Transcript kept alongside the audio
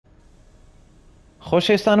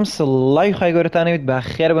خۆشەویستانم سڵای خی گەورەتانەوێت بە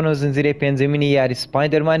خێر بنەوە زنجیرەی پێنجەمینی یاری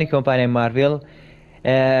سپایدەرمانی کۆمپانیای مارڤێل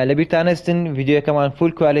لە بیرتانەستن ڤیدیۆکەمان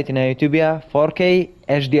فول کوالێتی ناو یوتیوبە 4K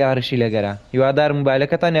HDR-شی لەگەرە هیوادارم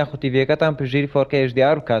موبایلەکەتان یاخود تیڤیەکەتان پشتگیری 4K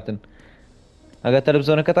HDR بکاتن ئەگەر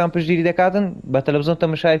تەلەڤیزۆنەکەتان پشتگیری دەکاتن بە تەلەڤیزۆن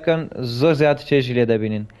تەماشای بکەن زۆر زیاتر چێژی لێ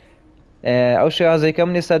دەبینن ئەو شێوازەی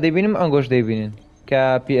من ئێستا دەبینم ئەنگۆش دەبینن کە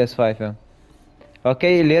PS5ە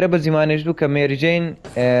ئۆکەی لێرە بە زیمانێش بوو کە مێریجین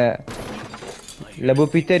لە بۆ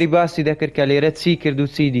پیتەری باسی دەکرد کە لێرە چی کرد و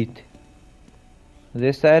چی دیت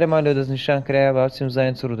ئێستا ئێرەمان لێ دەستنیشان کرایە باچیم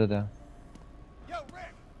زانین چ ڕوودەدا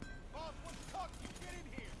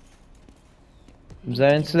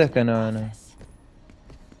بزانین چ دەکەنەوانە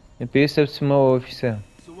پێویستە بچمەوە ئۆفیسە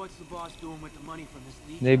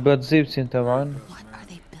دەی بەدزەی بچین تەواان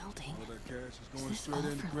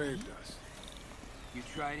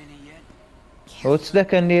ئەو چ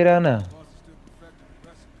دەکەن لێرانە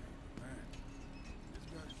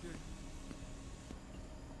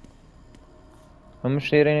هەموو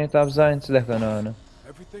شێرێنێ تا بزانین چ دەکەنەوانە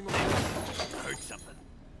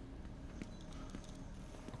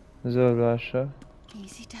زۆر باشە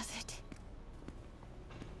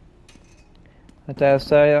هەتا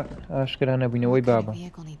ئێستایە ئاشکرا نەبووینەوەی بابە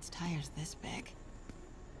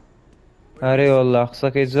ئارێ وەڵڵا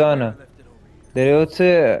قسەکەی جوانە دەرێوە چ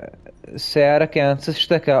سیارەکەیان چ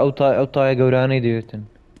شتەکە ئەو تایە گەورانەی دەوێتن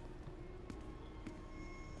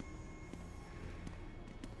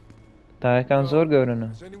تایەکان زۆر گەورنە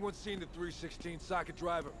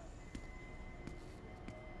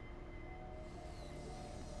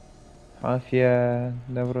عافیە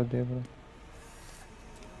دەبڕۆ دێبڕۆ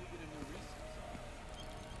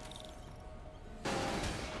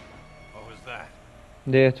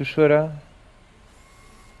دێت و شوەرە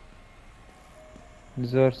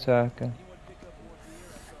زۆر چاکە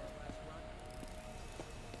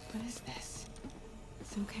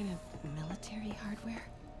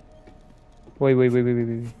وای وای وای وای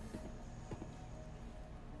وای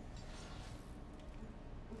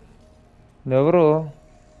دەبڕۆ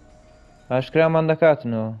ئاشکرامان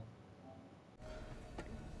دەکاتنەوە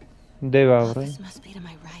دەی باوڕێ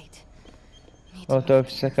ئەو تا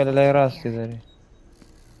ئۆفیسەکە لە لای ڕاستی دەری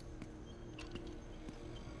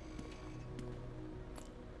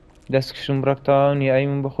دەستکشم بڕەکتاوانی ئای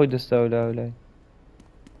من بەخۆی دەستاو لاولای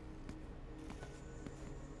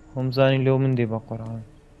هەمزانی لەو من دێ بە قۆڕان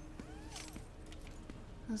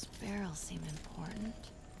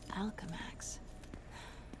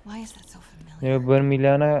ئێوە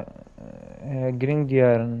بەرمیلانە گرنگ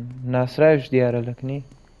دیارن ناسراویش دیارە لەکنی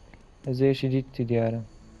ئەزێشی دیتی دیارە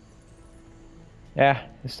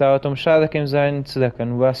ئێستاوە تۆمشا دەکەین زانین چ دەکەن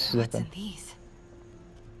و باسی دەکەن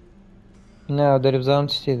ناو دەربزانم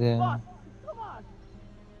چ تێدایە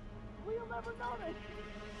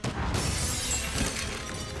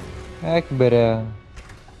ئەکبەرە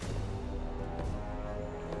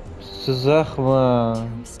چ زەخمە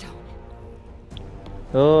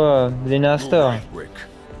بدەی ناستەوە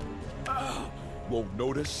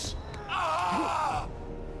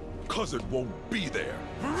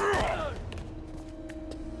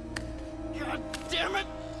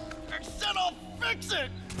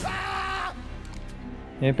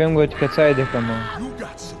هێ پێم گوت کە چای دەکەمەوە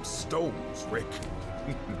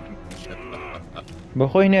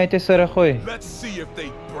بەخۆی نایتە سەرە خۆی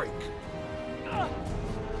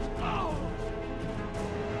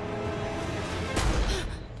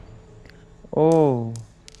ئۆ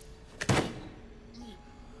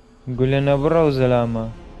گولە نەبڕە و زەلامە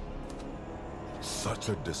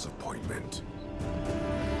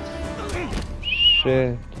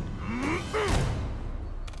شێت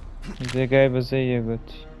جێگای بەزەی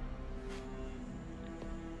یەگوتی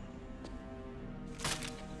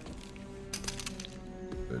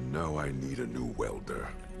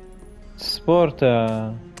سپۆرتە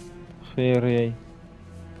خێڕێی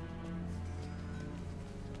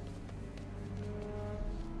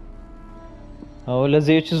ئەوە لە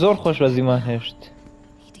زەیەکی زۆر خۆش بە زیمان هێشت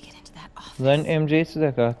زانین ئێمجێ چ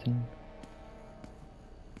دەکاتن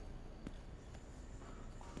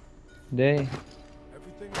دەی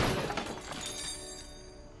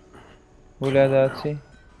وڵاداچی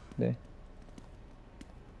دەی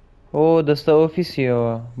ئۆ دەستە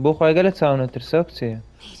ئۆفیسیەوە بۆ خۆیگە لە چاونە ترسە کچێ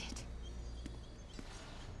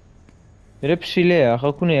لێرە پشیلەیە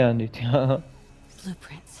خەکوونەیان دیتی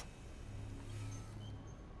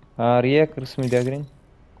ئاریەک ڕسمی دەگرین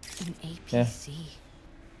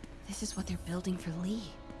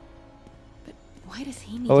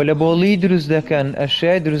ئەوە لە بۆڵی دروست دەکەن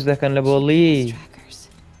ئەشیای دروست دەکەن لە بۆڵی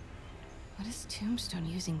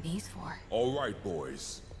All right,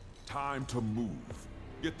 boys. Time to move.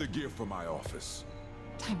 Get the gear from my office.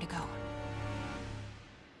 Time to go.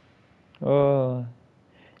 اوه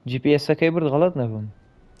جي بي اس اكي برد غلط نبم.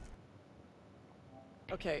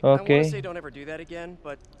 Okay, I want to Okay. say don't ever do that again,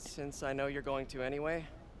 but since I know you're going to anyway,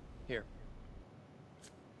 here.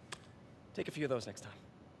 Take a few of those next time.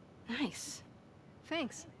 Nice.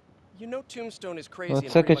 Thanks. You know Tombstone is crazy and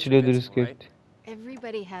واتساكت pretty much شلو invincible, right? درسكت.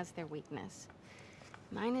 Everybody has their weakness.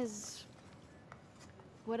 Mine is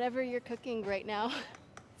whatever you're cooking right now.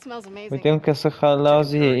 It smells amazing. وتم كسخ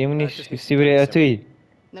لازي يمنيش سيبري اتوي.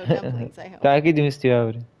 No dumplings, I hope. تأكيد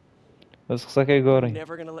مستوى بس خصك You're يقوري.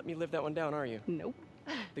 never gonna let me live that one down, are you? Nope.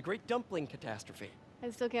 The Great Dumpling Catastrophe. I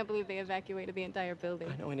still can't believe they evacuated the entire building.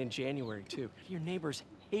 I know, and in January too. Your neighbors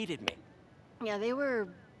hated me. Yeah, they were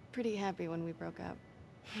pretty happy when we broke up.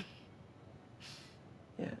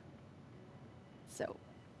 Yeah. So,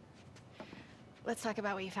 let's talk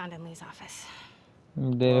about what you found in Lee's office.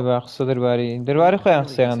 دير باقص درباري خويا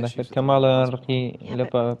عقصي عندك كمال رقي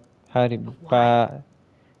لبا حاري با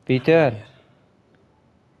بيتر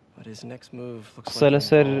But his next move looks قصة like it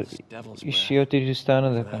لسر involves devil's breath. إشيو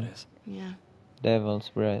تيجستانو Whatever ذكا that is. Yeah, Devil's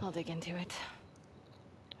Breath I'll dig into it.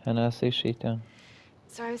 هناسي الشيطان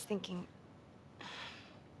So I was thinking,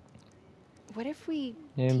 what if we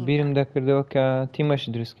بيرم ذكر دوكا تيماش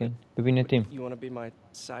درسكين ببينا تيم You want to be my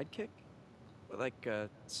sidekick? Like a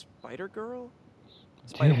spider girl?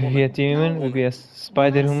 Spider woman? هي تيمن ببيا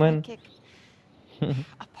سبايدر هومن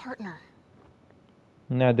a partner?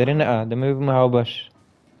 نادرين دم بما هاو باش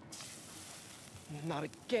Not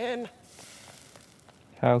again.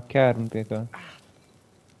 هاو كارم بيكا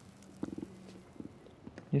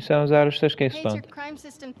يسام زارش تشكي Hey, it's your سباند crime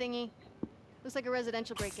system thingy. Looks like a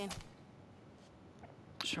residential break-in.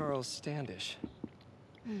 Charles Standish.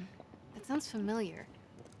 That sounds familiar.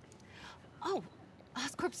 Oh,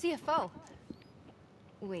 Oscorp CFO.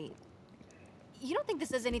 Wait, you don't think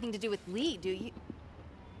this has anything to do with Lee, do you?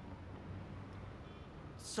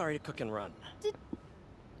 Sorry to cook and run.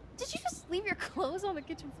 Did you just leave your clothes on the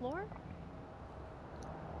kitchen floor?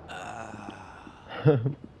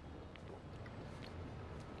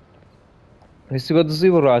 هسي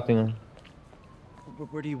بتصيب الراتين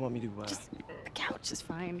Where do you want me to, Just the couch is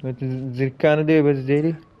fine. زركان دي بس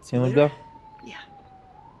ديري See you later? يمدخ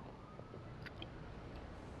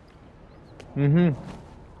Yeah.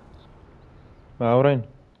 باورين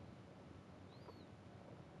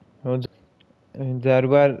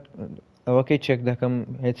داربار اوكي تشيك داكم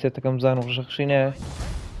هيدسيت كم زان وشخشينه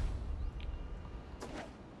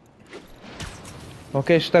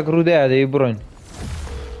اوكي اشتاق رودا هذا يبرون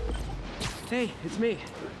Hey, it's me.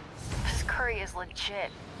 This curry is legit.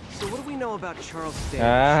 So what do we know about Charles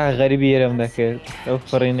Standish? غريب يرم ذاك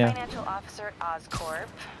اوفرينا Financial officer at Oscorp,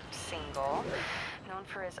 single, known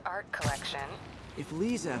for his art collection. If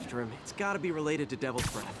Lee's after him, it's got to be related to Devil's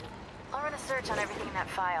Breath. I'll run a search on everything in that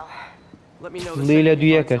file. Let me know the ليلة second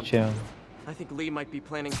you find دوياك something. اتشام I think Lee might be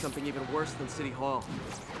planning something even worse than City Hall.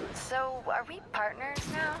 So, are we partners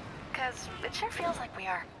now? Because it sure feels like we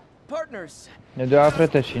are. Partners! ندو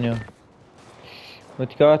عفرة شنو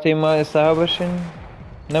وتكاتي ما يصاحبشن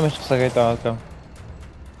نمش قصة تعاكم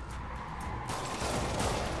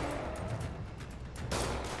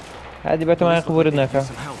هذه بات معي قبورنا كا Some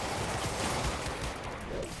help.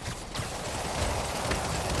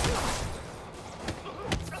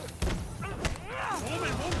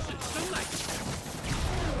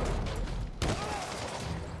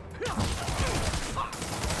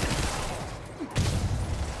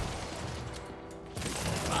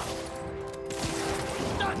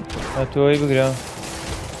 هاتوي بقرا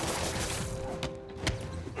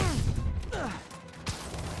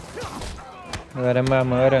ورا ما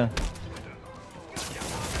ورا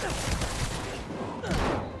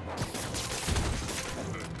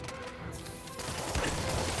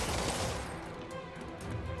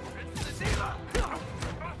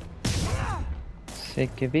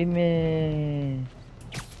سكة بيمي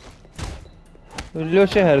لو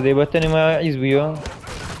شهر دي بطني ما عايز بيو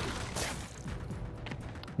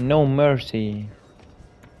No mercy.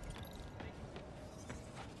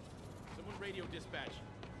 Someone radio dispatch.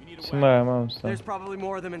 We need a اسمع ما مستوى. There's probably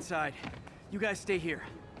more of them inside. You guys stay here.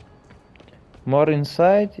 More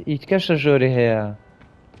inside يتكشف جوري هيا.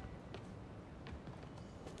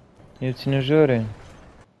 يتسنو جوري.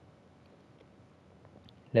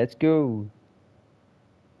 Let's go.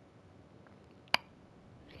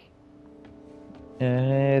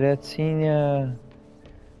 راتسينيا.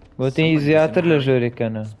 بوتي زياتر لجوري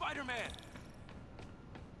كنا. Spider-Man!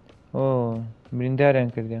 اوه برينداريان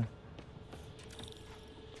كرديا.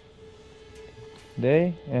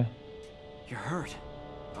 داي اه You're hurt.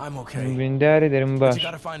 I'm okay. برينداري درم But you باش.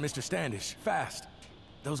 gotta find Mr. Standish, fast.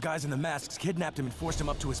 Those guys in the masks kidnapped him and forced him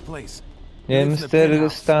up to his place. مستر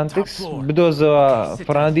ستانتكس بدۆزەوە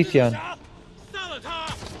فڕاندیتیان.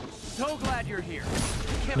 So glad you're here.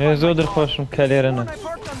 نێ زۆر دڵخۆشم کە لێرەنە. I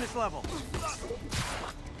parked on this level.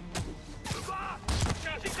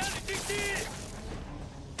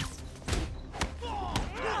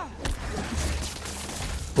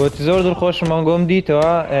 بۆتی زۆر دڵخۆشم مانگۆم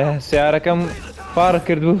دیتەوە سیارەکەم پارە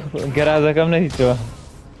کردبوو گەرازەکەم نەدیتەوە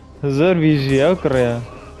زۆر بیژی ئەو کڕێە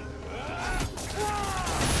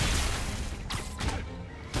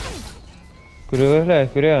کورۆ لای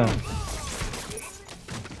کورێ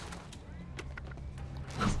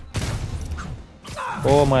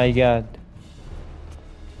ئۆ مای گاد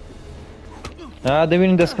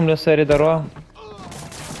دەبینی دەستکم لە سەرێ دەڕوا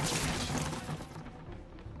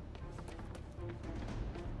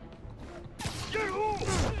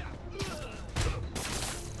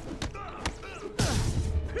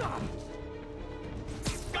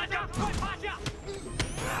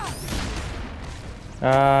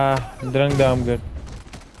درەنگ دام کرد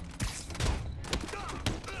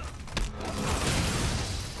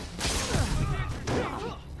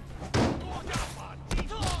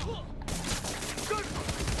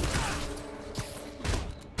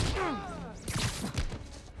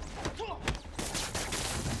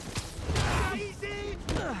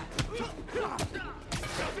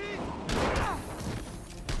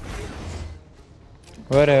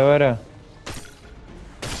وەرە وەرە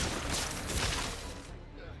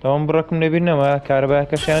تەوام بڕەکم لەبیرنەوە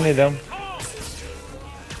کارەبایەکەشیان لێدەم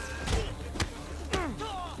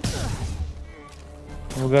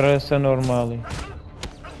بگەڕێ سە نۆرماڵی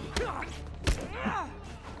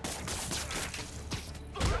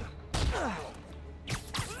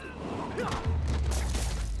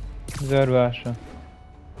زۆر باشە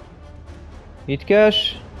هیچکەش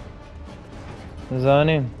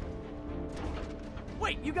زانیم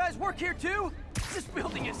Wait, you guys work here too? This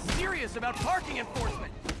building is serious about parking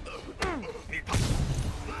enforcement.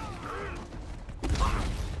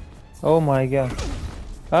 Oh my god.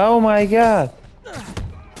 Oh my god.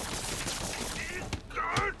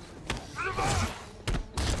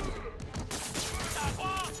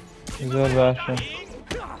 زۆر باشە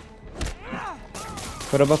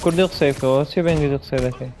کورە بە کوردی قسەی بکەوە چی بە ئینگلیزی قسەی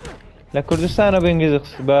دەکەی لە کوردستانە بە ئینگلیزی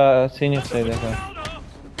بە چینی قسەی دەکەن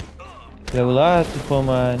لە وڵاتی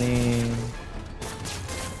خۆمانی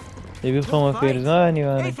دەبی خۆمە پێرزانی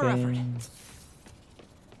وانەکەین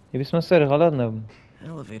دەبیستمە سەر غەڵەت نەبوو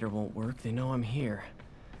Elevator won't work. They know I'm here.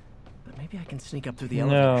 But maybe I can sneak up through the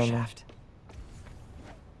elevator shaft.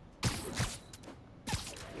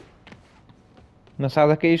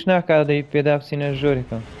 نەسادەکە ئیش ناکات دەی پێدا بچینە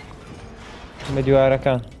ژۆرێکە بە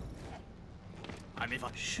دیوارەکان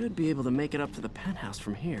Should be able to make it up to the penthouse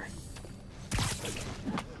from here.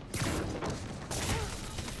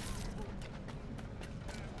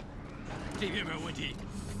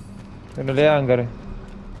 لێیان گەڕێ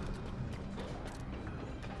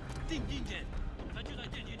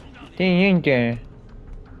تینجێ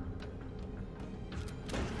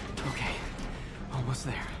Okay, almost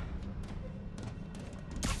there.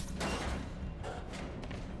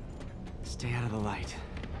 Stay out of the light.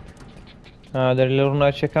 دەری لە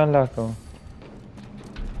ڕووناچیەکان لاکەوە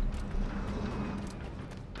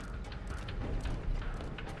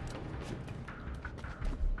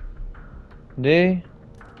دێ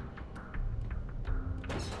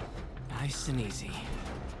Nice and easy.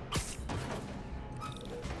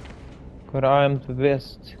 کورە I am the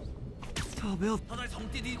best Tall build.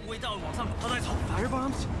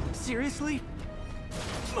 Firebombs? Seriously?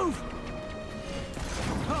 Move!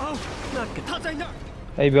 Uh-oh, not good.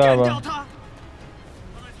 ئەی بابا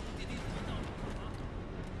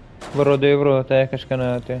بڕۆ دێ بڕۆ تا یەکەشکە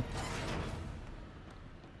ناتێ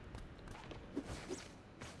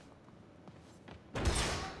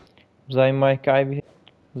بزای مایکای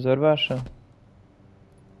زۆر باشە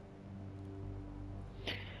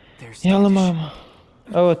یاڵە ماما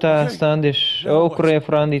ئەوە تا ئەستاندش ئەو کوڕێ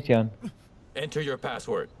فراندیتیان Enter your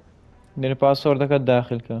password. دێنە پاسۆردەکەت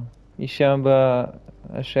داخلکە ئیشیان بە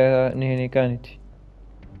ئەشیا نهێنیەکانیتی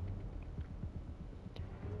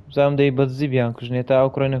بزانم دەی بەدزی بیان کوژنێت تا ئەو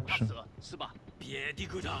کوڕێ نەکوشن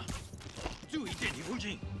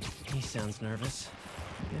He sounds nervous.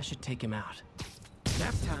 Maybe I should take him out.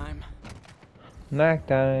 Nap time. Nap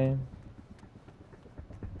time.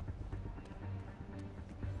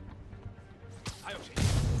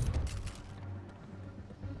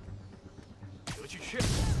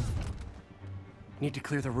 Need to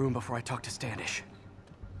clear the room before I talk to Standish.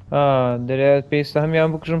 دەرێت پێویستە هەمیان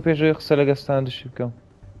بکوژم پێشەوەی قسە لەگە ستاندشی بکەم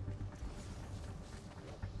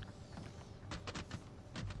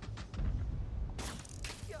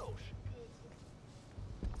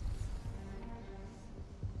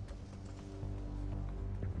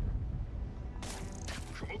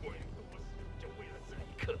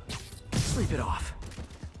Sleep it off.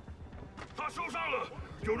 他受伤了，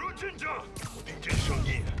有人进去。我听见声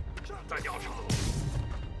音，在鸟巢。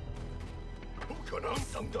不可能！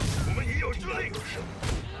等等，我们已有指令。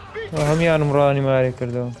 هەمیان ڕانی ماری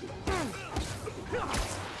کردەوە.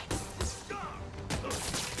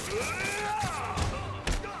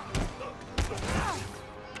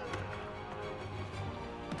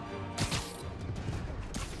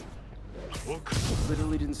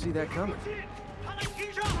 Literally didn't see that coming.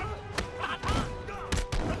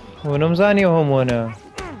 我نەمزانی ئەو هەمووانە.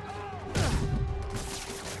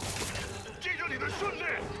 记着你的训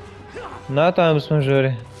练。 ناتوانم بچمە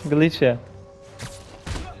ژۆرێ. گلیچە.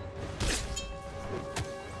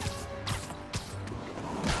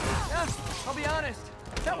 I'll be honest.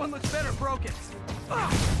 That one looks better broken.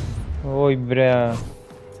 ئۆی برا.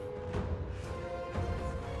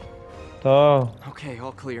 تا. Okay,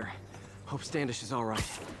 all clear. Hope Standish is all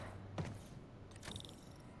right.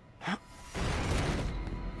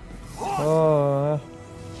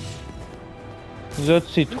 زۆر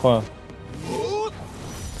چیت خوا.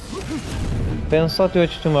 500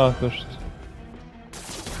 وەچ توما کوشت.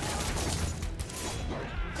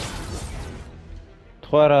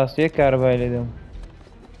 خوا ڕاست یەک کارەبای لێدەم.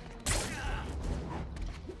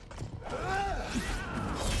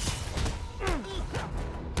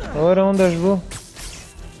 وەرە ئەوەن دەشبوو.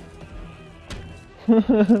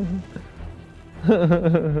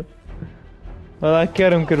 وەڵا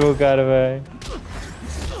کەرم کرد بۆ کارەبای.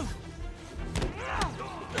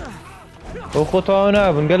 ئەو خۆ تەواو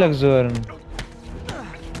نابن گەلێک زۆرن.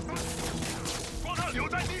 把他留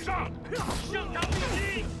在地上，向他进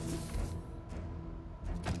击。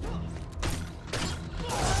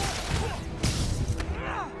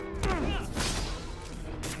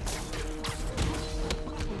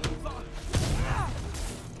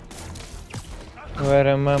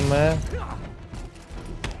 وەرە مەمە.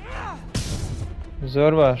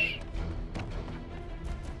 زۆر باش.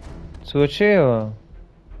 چۆچێەوە.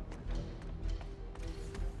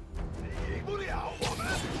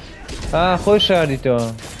 خۆی شاردیتەوە.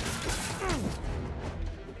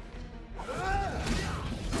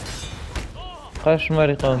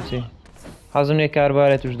 قەشمەری قەمچی. حەزم لێ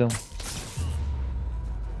کاربارێ توش دەم.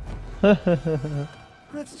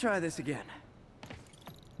 Let's try this again.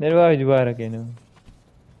 نێرواوی دووبارەکەینەوە.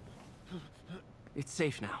 It's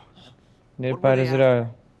safe now. نێر پارێزراوە.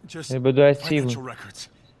 Just بە دوای چی financial بوو؟ records.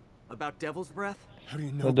 About Devil's Breath? How do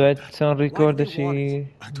you بە know? دوای چەند ڕیکۆردەشی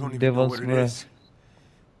I don't even know دێڤڵز what it برە. is.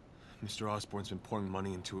 Mr. Osborn's been pouring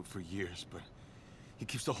money into it for years, but he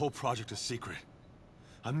keeps the whole project a secret.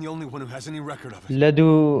 I'm the only one who has any record of it. لە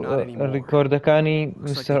دوو ڕیکۆردەکانی Looks like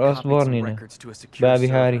میستەر they copied some ئۆسبۆرنینە. records to a secure بابی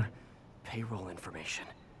هاری. server. Payroll information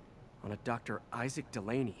on a Dr. Isaac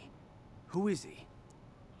Delaney. Who is he?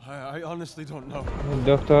 I honestly don't know.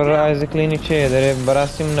 دکتۆر ئایزک لینی چێە دەرێ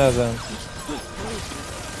بەڕاستی من نازانم.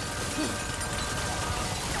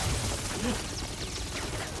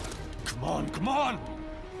 Come on, come on!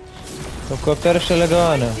 هێلیکۆپتەرشە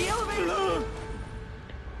لەگەوانە.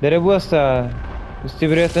 دەرێ بوەستە وستی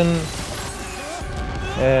برێتن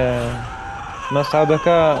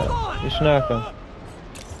مەسعودەکە ئیش ناکەم.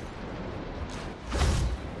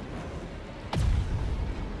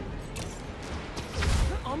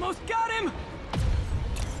 Almost got him!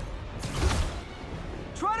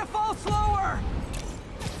 Try to fall slower!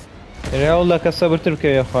 ڕێوڵەکە سەبرتر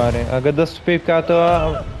بکەوێ خوارێ. ئەگە دەست پێی بکاتەوە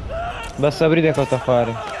بە سەبری دەکەوتە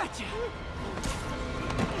خوارێ.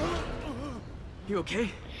 You okay?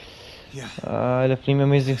 Yeah. لە فیلم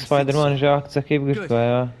ئەمێزینگ سپایدەرمان ژاوە کچەکەی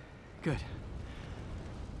بگرتوایە. Good.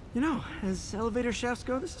 You know, as elevator shafts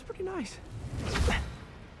go, this is pretty nice.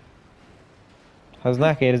 حەز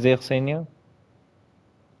ناکە ێرزەی قسەی نییە؟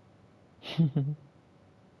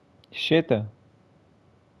 شێتە.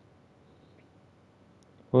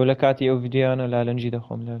 بۆ لە کاتی ئەو ڤیدیۆیانە لالەنجی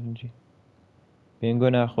دەخۆم لالەنجی. پێنگۆ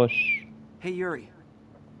ناخۆش. Hey, Yuri.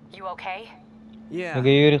 You okay? Yeah.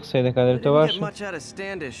 ئەگە یۆری قسەی دەکات I دەرێتە didn't باش. get much out of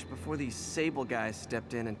Standish before these Sable guys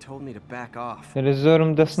stepped in and told me to back off. لە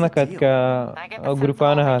زۆرم دەست نەکات کە I get the ئەو sense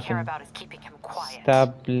گروپانە all they care هاتن. about is keeping him quiet.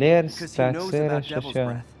 ستابلێر Because he knows ستاکسێرە about Devil's شەشیان.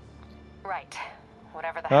 Breath. Right.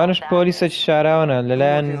 Whatever the hell ئەوانش that پۆلیسێکی is. شاراونە I'm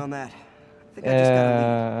لەلایەن working on that. I think I just gotta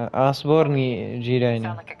leave. ئاسبۆرنی You جیرانی.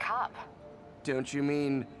 sound like a cop. Don't you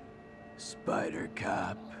mean Spider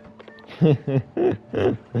Cop?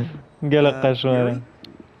 گەلە قەشمارە. Yuri?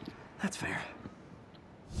 That's fair.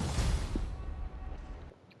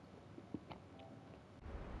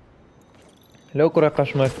 لەو کوڕە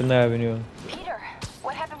قەشمارتر نابینیوە. Peter,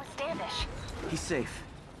 what happened with Standish? He's safe.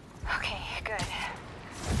 Okay, good.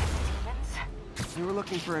 Demons? We were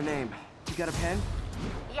looking for a name. You got a pen?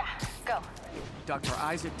 Yeah, go. Dr.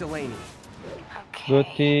 Isaac Delaney.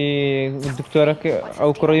 قوتی دکتۆرەکە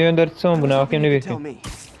ئەو کوڕیۆن دەرچۆن بووناوەکەم نەبێتێ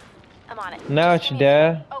ناچ دا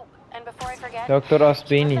دکتۆر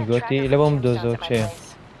ئاسپێنی گوتی لە بۆم دۆزەوە چێ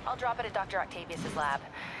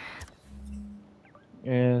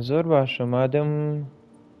زۆر باشە مادەم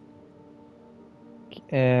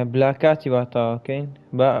بلاکاتی واتاوەکەین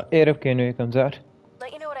بە ئێرە بکەینەوە یەکەم جار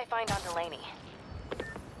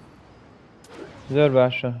زۆر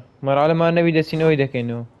باشە مەرحەلەمان نەبی دەچینەوەی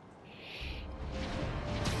دەکەینەوە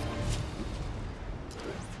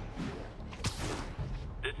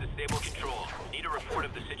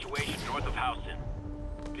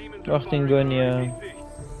وەختین گۆ نییە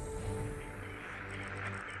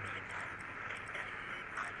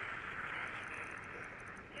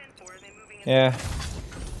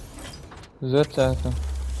زۆر چاکە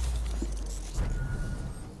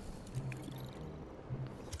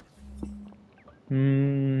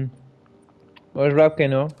ئەوەش ڕا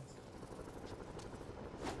بکەینەوە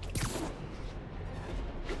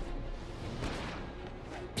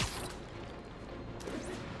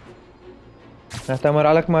هەتا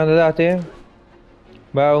مەرحەلەکمان دەداتێ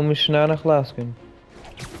با ئەو میشنانە خڵاسکەین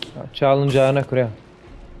چاڵنجانە نەکورێ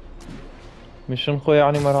میشن خۆی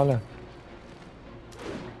یعنی مەرحەلە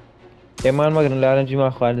ئێمان مەگرن لارەنجی ما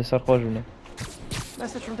خوارد لەسەر خۆش بنێ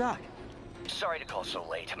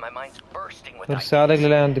پرسیارێک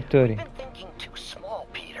لەلایەن دکتۆری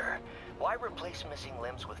Why replace missing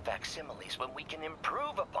limbs with facsimiles when we can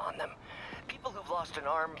improve upon them? People who've lost an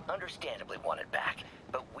arm understandably want it back,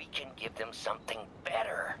 but we can give them something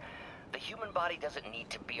better. The human body doesn't need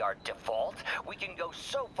to be our default. We can go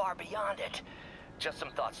so far beyond it. Just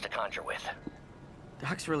some thoughts to conjure with.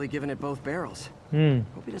 Doc's really giving it both barrels.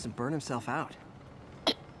 Hope he doesn't burn himself out.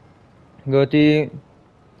 گوتی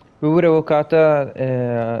ببوورەوە کاتە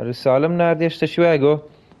ڕسالم ناردێشتە شوێگۆ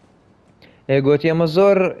گوتی ئەمە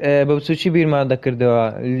زۆر بە بچووکی بیرمان دەکردەوە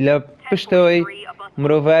لە پشتەوەی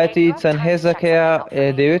مرۆڤایەتی چەند هێزەکەیە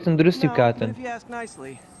دەوێتن دروستی بکاتن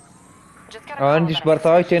ئەوان دیش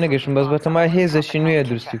بەرتاوی تێنەگەشتن بەس بەتەمای هێزەشی نوێ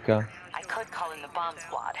دروستی بکە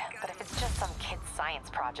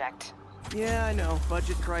Yeah, I know.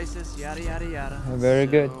 Budget crisis, yada yada yada. Very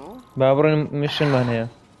good. Babron mission man here.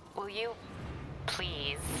 Will you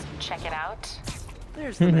please check it out?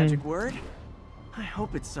 There's the magic word. I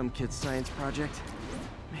hope it's some kid's science project.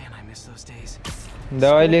 Man, I miss those days.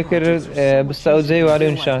 داوای لێ کرد بستاوجەی وارێ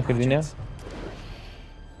نیشان کردینە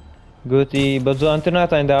گوتی بە جوانتر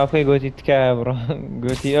ناتوانین داواکەی گوتی تکایە بڕۆ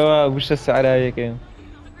گوتی ئەوە وشە سەعراویەکەیم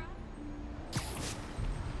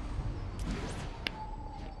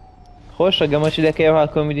خۆشە گەمەچی دەکەی ئەوها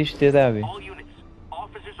کۆمیدیش تێدا بێ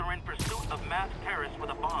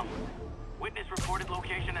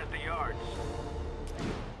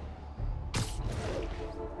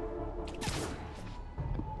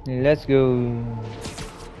Let's go.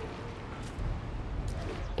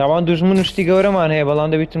 طبعا دژمن شتی گەورەمان هەیە بەڵام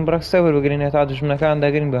دەبیتن بڕەک سەبر بگرین هێتا دژمنەکان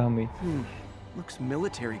دەگرین بە هەمووی Looks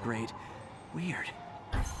military grade. Weird.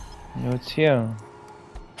 نۆ چییە؟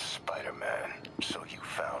 Spider-Man, so you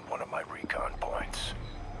found one of my recon points.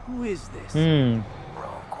 Who is this?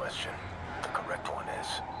 Wrong question. The correct one is,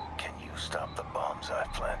 can you stop the bombs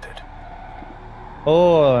I've planted?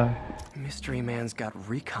 Oh. Mystery Man's got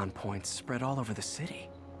recon points spread all over the city.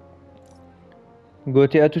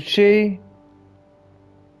 گوتی ئەتو چی؟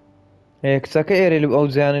 کچەکە ئێرە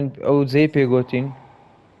ئەو جێی پێگوتین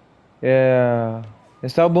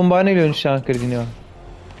ئێستا بۆمبانەی لێ نیشان کردینەوە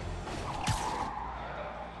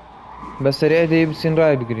بەسەرێ دەی بچین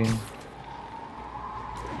ڕای بگرین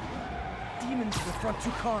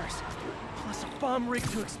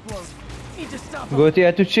گوتی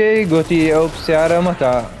ئەتو چی؟ گوتی ئەو پرسیارە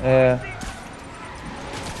مەکە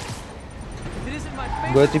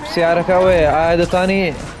گوتی پرسیارەکە وەیە ئایا دەتانی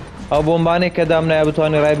ئەو بۆمبانێک کە دام نایە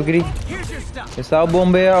بتوانێ ڕای بگری ئێستا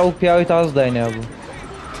بۆمبەیە ئەو پیاوی تاز داینیا بوو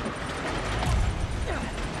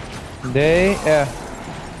دەی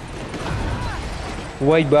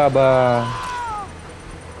وەی بابا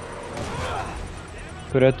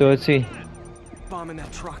کورە تۆ چی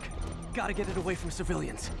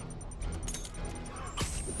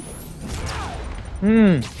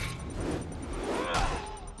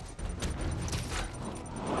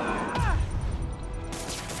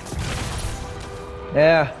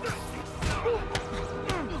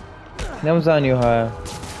نەمزانی وهایە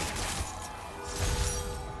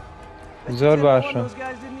زۆر باشە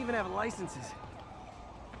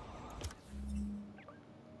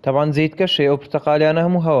تەبان جێیت کەشێ ئەو پرتەقالیانە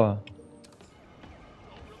هەموو هەوە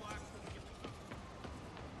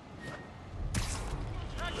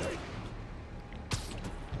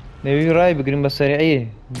دەوی ڕای بگرین بە سەریعی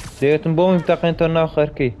دەوێتم بۆ من بتەقێنتەوە ناو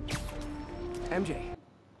خەرکەی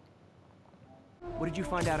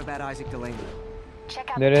find out about Isaac Delaney? Check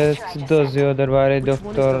out the دەرێت picture I just sent. دۆزیەوە دەربارەی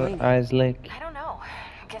دکتۆر ئایزلێک. I don't know.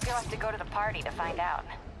 Guess you'll have to go to the party to find out.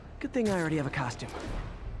 Good thing I already have a costume.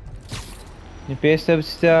 پێویستە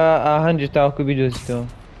بچیتە ئاهەنگی تاوکو بیدۆزیتەوە.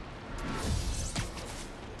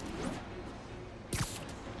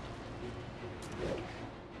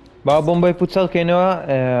 با بۆمبای پوچەڵکەینەوە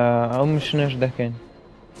ئەو مشنەش دەکەین.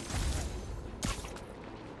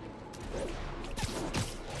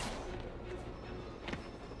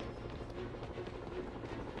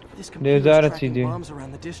 This There's computer's Arati, tracking dude. bombs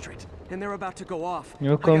around the district, and they're about to go off. ئەو I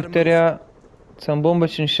gotta move. کۆمپیوتەریا چەند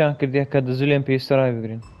بۆمبەچ نیشان کردیە کە دەزوو لێم پێویستە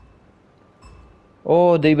ڕایبگرین. ئۆ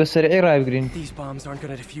دەی بەسەرعی ڕایبگرین. These bombs aren't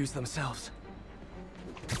gonna defuse themselves.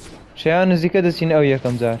 شەیان نزیکە دەچین ئەو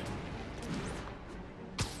یەکەم جار.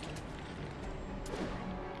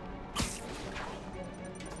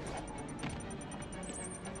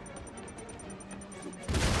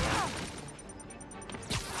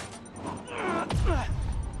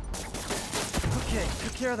 Okay,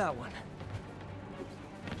 took care of that one.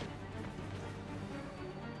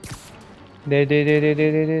 دەی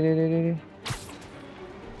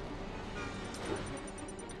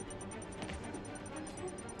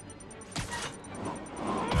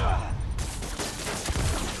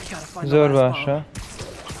Gotta find the زۆر last bomb. باشە.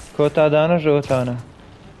 کۆتادانەش ئەوتانە.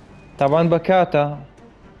 تاوان بەکاتە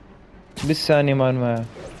 20 سانیمان مایە.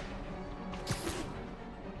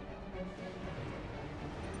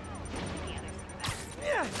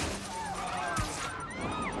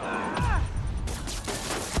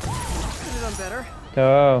 Could have done better.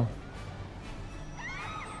 تەواو.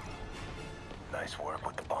 Nice work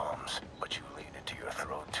with the bombs, but you lean into your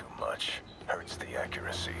throat too much. Hurts the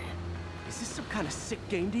accuracy. Is this some kind of sick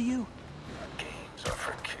game to you? Games are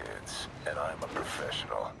for kids, and I'm a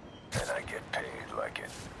professional, and I get paid like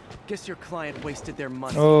it. Guess your client wasted their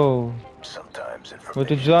money. ئۆ Sometimes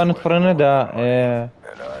وتو information جوانت is فڕە نەدا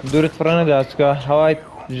دوورت فڕە نەدا چکە هەوای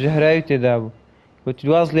ژەهراوی تێدا بوو. گوتی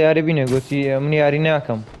دواز لە یاری بینە گوتی من یاری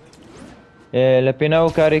ناکەم. لە پێناو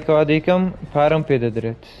کارێکەوە دەیکەم پارەم پێ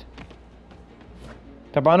دەدرێت.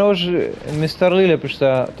 تەبانەوەش مستەرلی لە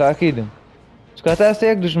پشتە تاکیدم. چکە تا ئێستا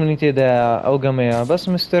یەک دژمنی تێدایە ئەو گەمەیە بەس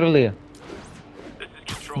مستەرلیە.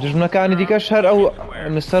 دژمنەکانی دیکەش هەر ئەو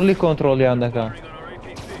مستەرلی کۆنتڕۆڵیان دەکا.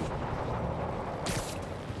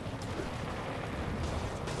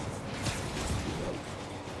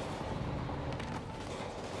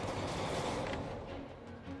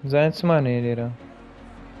 زانیت چمانەیە لێرە؟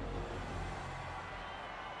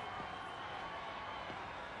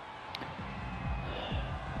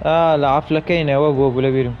 لە عەفلەکەینە ئەوە بۆ بوو لە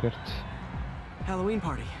بیرم کرد. Halloween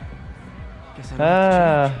party. Guess I don't have to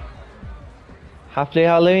change. حەفلەی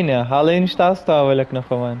هاڵۆوینە هاڵۆوینش تاستاوە لە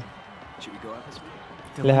کنەفەمان. Should we go out this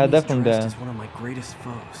week? لە Delaney's هەدەفمدا. dressed as one of my greatest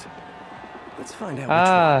foes. Let's find out which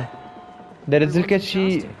one. دەرە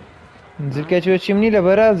جلکەچی چی منی لە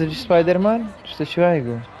بەرا زلکی سپایدەرمان شتە چوای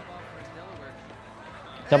گۆ.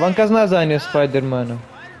 تەبان کەس نازانێ سپایدەرمانە.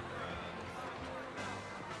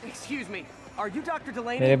 Excuse me. Are you Dr.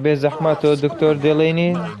 Delaney? لێرە بێ زەحمەت تۆ دکتۆر دێڵێنی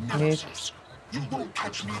نیت.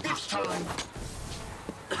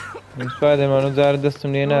 سپایدەرمان و جارە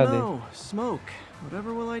دەستم لێ Oh نادێ. no, smoke.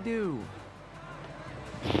 Whatever will I do?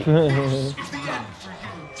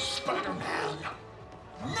 Spider-Man.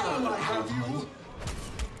 Now I have you.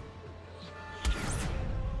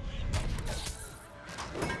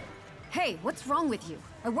 Hey, what's wrong with you?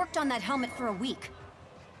 I worked on that helmet for a week.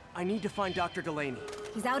 I need to find Dr. Delaney.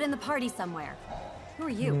 He's out in the party somewhere. Who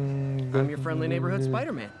are you? I'm your friendly neighborhood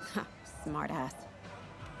Spider-Man. Smart ass.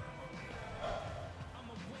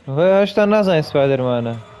 هێشتا نازانێت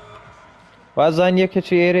سپایدەرمانە. وازان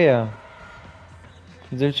یەکێکی ئێرەیە.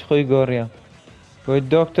 جلکی خۆی گۆڕیە. وەی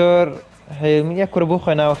دۆکتۆر هەیەمی یەک کوڕ بوو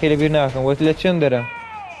خوێناوەکەی لەبیر ناکەم وەتی لە چێن دەرە؟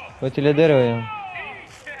 وەتی لە دەرەوەیە.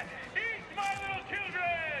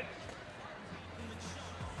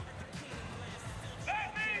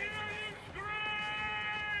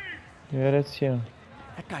 لێرە چییە؟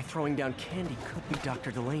 That guy throwing down candy could be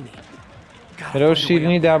Dr. Delaney. Gotta لەرەوە find a way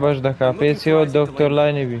شیرنی up. دابەش دەکا پێچەوە دۆکتۆر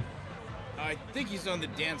لای نەبی. I think he's on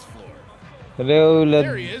the dance floor. لێو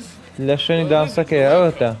There he is. لە شوێنی دانسەکەیە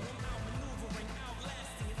ئەوەتە.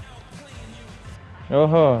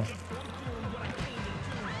 ئۆهۆ.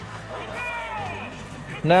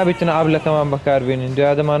 نابێتن عەبلەکەمان بەکاربێنین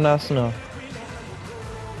دوادەمان ناسنەوە.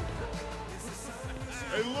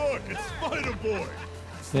 Hey, look, it's Spider-Boy.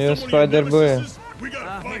 نێو سپایدەر بۆیە. We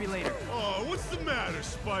gotta Maybe fight. later. Oh, what's the matter,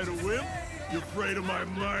 Spider-Wimp? You afraid of my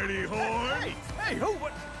mighty horn? Hey,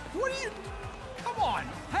 what are you? Come on!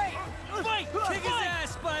 Hey, fight! Kick his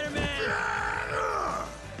ass, Spider-Man!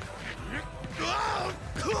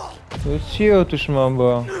 چیە ئەو توشمان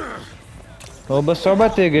بووە؟ ئەو بە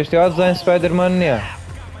سۆبەت تێگەشتی ئەوە زانین سپایدەرمان نییە.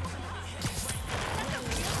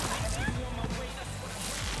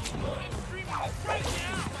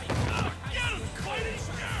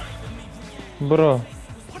 بڕۆ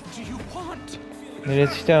لێ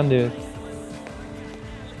چیتان دەوێت؟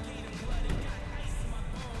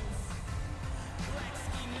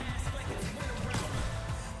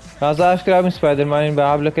 تازە ئاشکرا بن سپایدەرمانین بە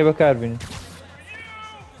عابلەکەی بەکاربێنین.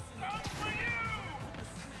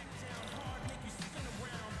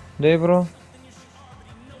 دەی بڕۆ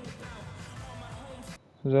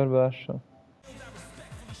زۆر باشە.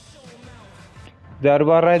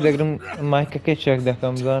 داروبار ڕای دەگرم مایکەکەی چێک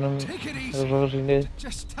دەکەم بزانم ڕۆژی لێ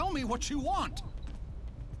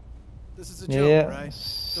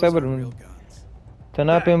سەبر من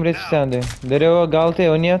تەنا پێم ڕێ چیتان دێ دەرەوە گاڵتێ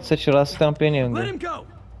ئەوە نیە سەرچی ڕاستیتان پێ نیێنگە.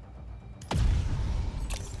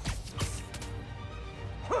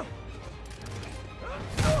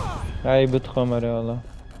 ئای بتخۆمەرە وەڵا.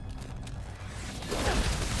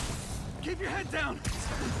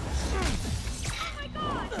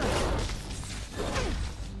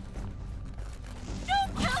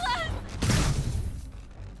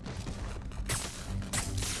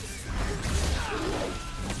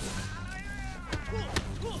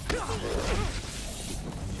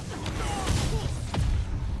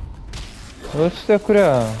 وەچتە کورە؟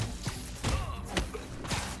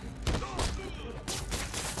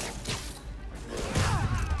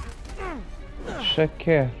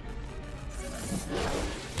 شەکر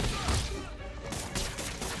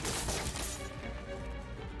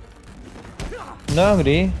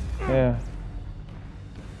نامری؟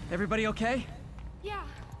 Everybody okay? Yeah.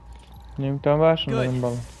 نیمتان باشم دەرم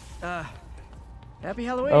بەڵام. Happy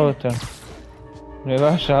Halloween. ئەوتە لێ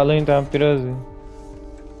باشە هەڵۆوینتان پیرۆزی.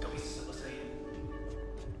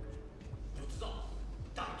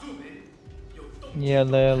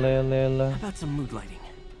 يلا يلا يلا يلا. How about some mood lighting?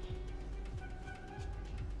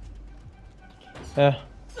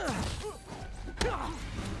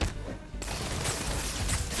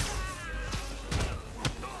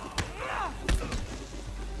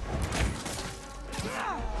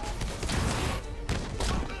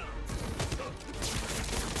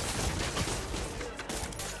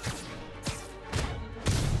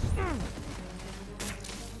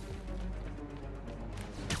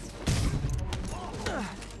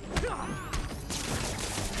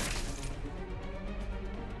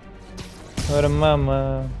 Ora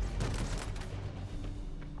mama.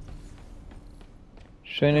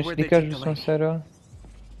 Şöyle dikkat etsin Sero.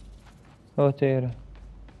 O tera.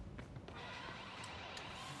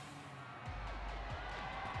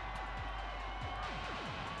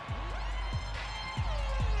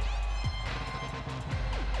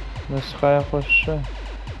 نسخة خوشه.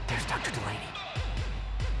 There's Dr. Delaney.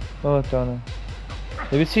 O tamam.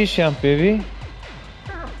 Bir şey şampiyon.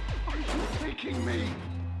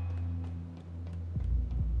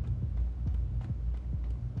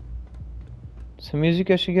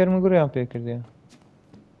 موزیکشی گرم گروه هم پی کردی.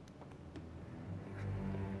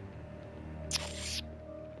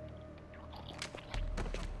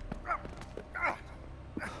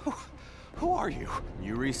 Who are you?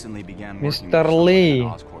 You recently began working Mr. Lee. in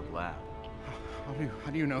the Oscorp lab.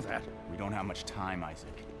 How do you know that? We don't have much time,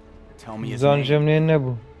 Isaac. Tell me his name. زنجیرە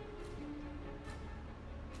نبود.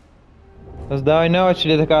 بس داوی نوع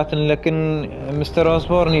چلی دکاتن لكن مستر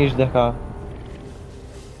آسبورن ایش دکات.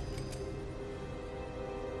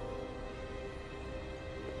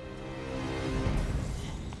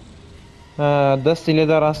 دەستی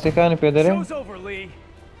لێدا ڕاستیەکانی پێدەرێ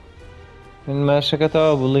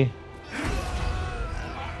ماشەکەتەوە بڵی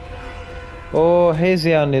ئۆ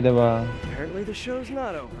هێزیان لێ دەبا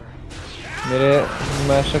لێرێ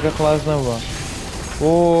ماشەکە خلاص نەبووە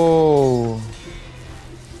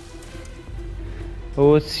ئۆ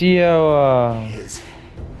چییەوە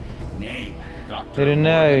لێرە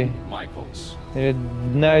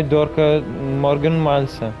ناوی دۆرکە مۆرگن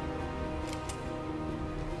مالسە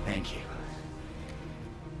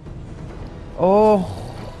اوه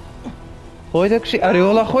خۆی دەکشی ئەرێ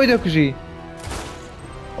وەڵا خۆی دەکوژی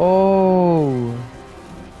اوه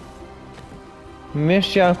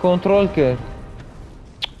مێشتیان کۆنتڕۆڵ کرد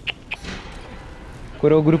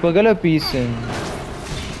کورە و گروپەگە لە پیسن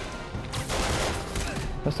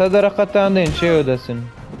ئەستا دەرەقەتان دێن چێوە دەچن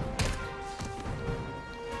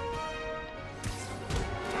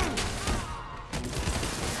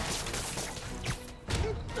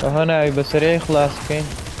ئەها ناوی بەسەرەی خلاص بکەین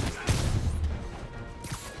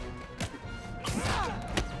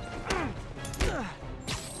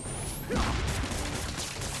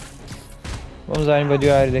بۆم زانین بە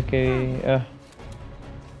دیواری دەکەوی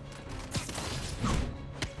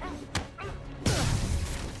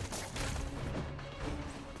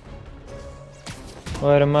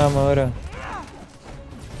وەرە مامە وەرە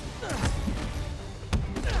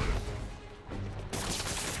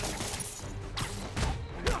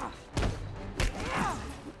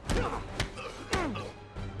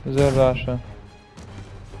زۆر باشە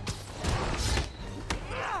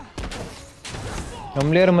ئەم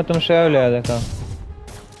لێرە مەتەماشای لێ دەکەم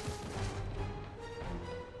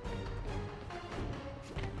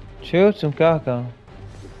چێ وچم کاکە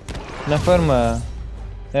نەفەرمە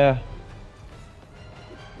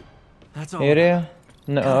ئێرەیە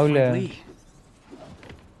نە ئەو لێ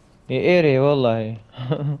ئێرەیە وەڵڵاهی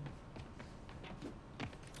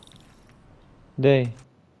دەی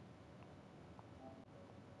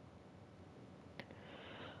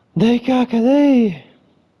دەی کاکە دەی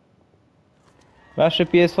باشە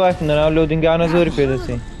PS5 نەناو لۆدینگانە زۆری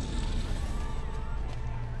پێدەچێ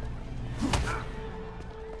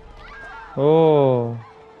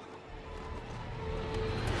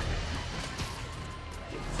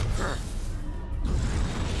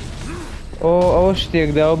ئۆ ئەوە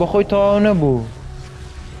شتێکداوە بەخۆی تەواو نەبوو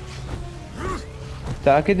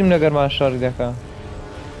تاکیدم لەگەرمان شەڕی دەکا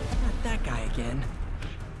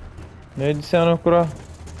نەوەی دیسانە کوڕە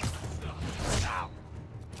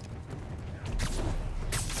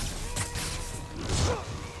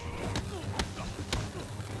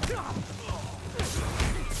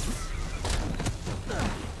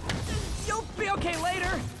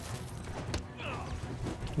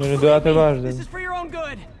نەوەی دواتر باش دەبێت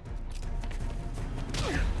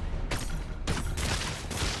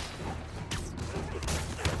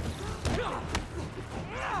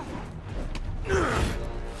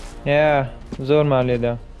زۆرمان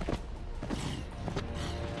لێدا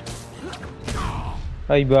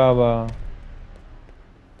ئەی بابا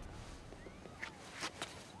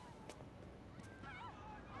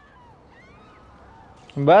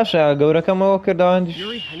باشە گەورەکەمەوە کردەوەندیش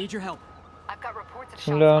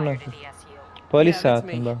پۆلیس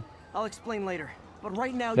هاتم بە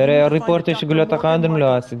دەرێ ڕیپۆرتێکی گولەتەقاندم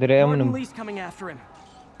لەواسی دەرێ منم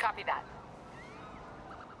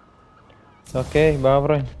ئۆکەی با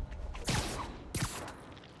بڕۆین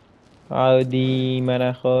عادی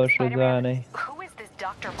منە خۆش و جوانەی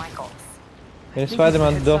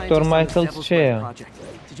Spider-Man دکتۆر مایکلز چێیە؟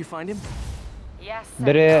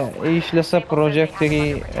 دەرێ ئیش لەسەر پرۆژێکتێکی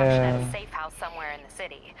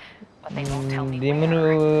دیمن و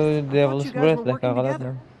دێڤڵس برێت دەکا غەڵەت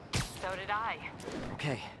نەم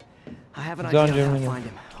زانجر منە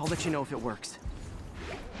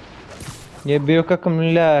یە بیرۆکەکەم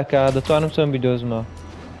لایە کە دەتوانم چۆن بیدۆزمەوە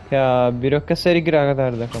کە بیرۆکە سەری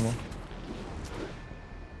گراگەدار دەکەمەوە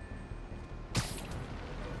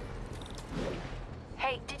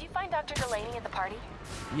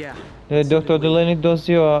دکتۆر دڵێنی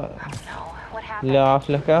دۆزیەوە لە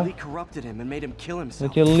ئافلەکە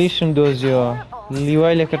وتی لیشم دۆزیەوە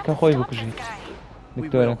لیوای لێ کرد کە خۆی بکوژیت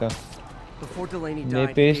دکتۆرەکە لێ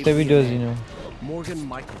پێویستە بیدۆزینەوە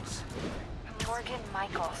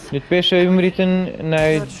لێت پێشەوەی بمریتن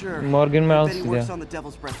ناوێت مۆرگن مایلزیدا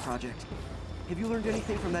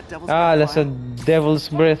لەسەر دێڤڵس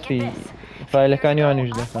برێتی فایلەکانی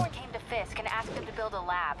وانیش دەکەم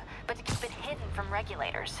but to keep it hidden from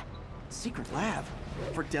regulators. Secret lab?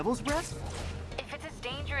 For devil's breath? If it's as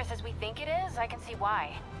dangerous as we think it is, I can see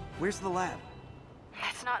why. Where's the lab?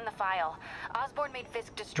 That's not in the file. Osborn made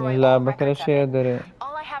Fisk destroy all records of it.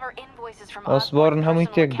 All I have are invoices from Osborn's personal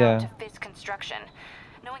account of Fisk construction.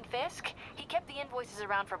 Knowing Fisk, he kept the invoices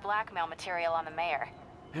around for blackmail material on the mayor.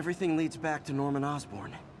 Everything leads back to Norman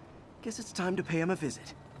Osborn. Guess it's time to pay him a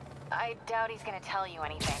visit. I doubt he's gonna tell you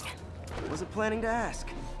anything. Wasn't planning to ask.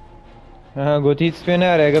 گوتی هیچ پێ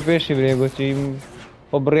نارێ ئەگە پێشی برێ گوتی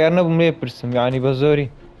خۆ بڕیار نەبووم لێ پرسم یعنی بە زۆری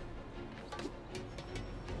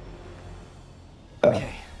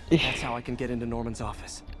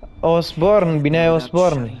ئۆسبۆرن بینای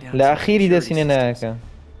ئۆسبۆرن لە ئاخیری دەسینە نایەکە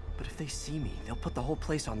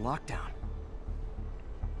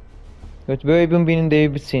گوت بۆی بمبینن دەوی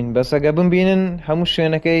بچین بەس ئەگە بمبینن هەموو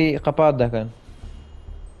شوێنەکەی قەپات دەکەن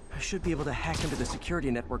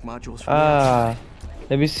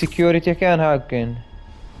دەبی سیکیۆریتیەکان هاک بکەین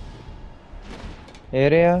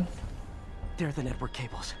ئێرەیە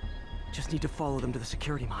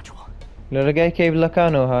لە ڕێگای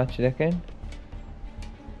کەیبڵەکانەوە هات چی دەکەین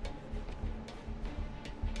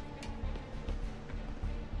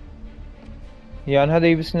یان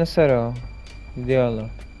هەدەی بچنە سەرەوە دیاڵە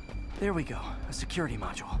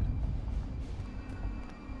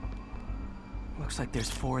Looks like there's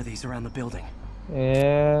 4 of these around the building.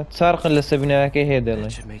 چارقن لە سەبینایەکەی هەیە دەڵێ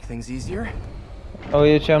ئەو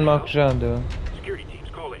یەکیان ماکوژاندەوە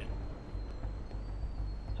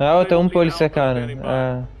هاوەتە ئەوم پۆلیسەکانن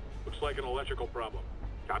like an electrical problem.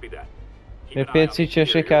 Copy that. پێچی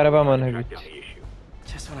کێشەی کارەبامان هەبێت.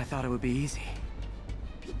 Just when I thought it would be easy.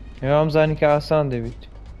 ئێوە ئەمزانی کە ئاسان دەبێت.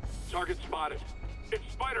 Target spotted. It's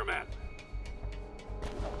Spider-Man.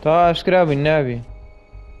 تا ئاشکرا بووین نابی.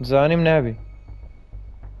 زانیم نابی.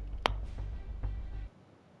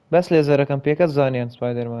 بەس لێزەرەکەم پێکەت زانیان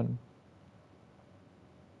سپایدەرمان.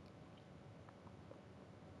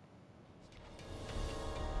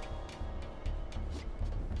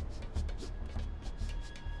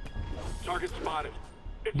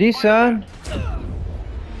 دیسان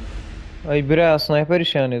ئەی برا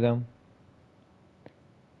سنایپەریشیان لێدەم.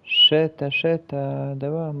 شێتە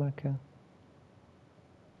دەوامەکە.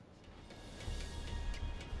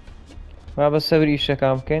 با بە سەبری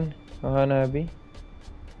ئیشەکان بکەین ئەوها نابی.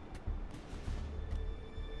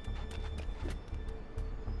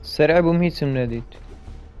 سەرای بووم هیچم نەدیت.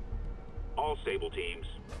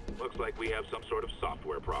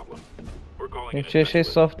 کێشەی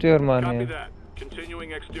سۆفتوێرمان هەیە.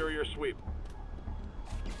 Continuing exterior sweep.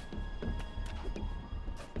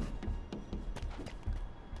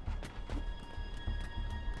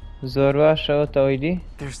 زۆر باشەوە تەوەیدی.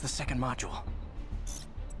 There's the second module.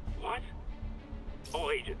 What? All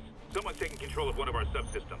agents, someone's taking control of one of our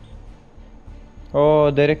subsystems. ئۆ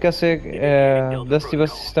دەرێ کەسێک دەستی بە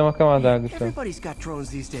سیستەمەکەمان داگرتووە. Everybody's got drones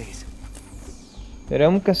these days.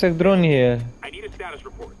 هەموو کەسێک درۆنی هەیە. I need a status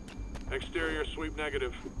report. Exterior sweep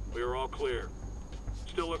negative. We are all clear.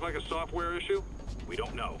 Still look like a software issue? We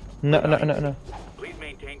don't know. No. Please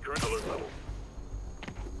maintain current alert level.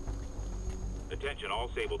 Attention all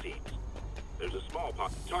Sable teams. There's a small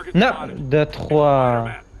pocket. Target spotted. دەتخوا.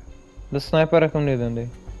 لە سنایپەرەکەم لێدەن دەی.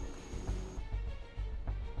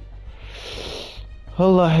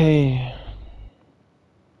 والله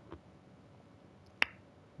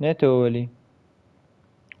نێتەوە وەلی.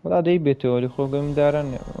 وڵا دەی بێتەوە وەلی خۆ گەم داران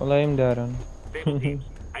وڵایم داران.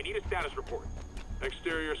 I need a status report.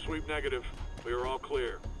 Exterior sweep negative. We are all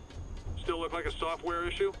clear. Still look like a software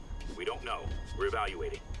issue? We don't know. We're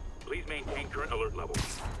evaluating. Please maintain current alert level.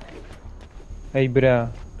 Hey, bra.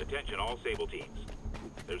 Attention all Sable teams.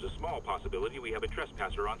 There's a small possibility we have a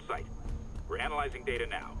trespasser on site. We're analyzing data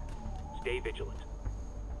now. Stay vigilant.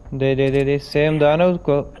 Same dano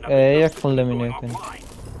yak fulminating.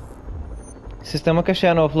 System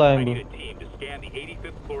kashan offline. I need a team to scan the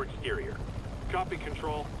 85th floor exterior. Copy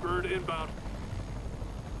control. Bird inbound.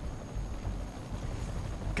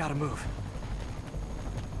 Gotta move.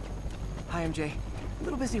 Hi, MJ. A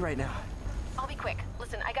little busy right now. I'll be quick.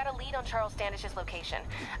 Listen, I got a lead on Charles Standish's location.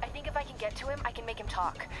 I think if I can get to him, I can make him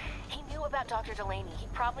talk. He knew about Dr. Delaney. He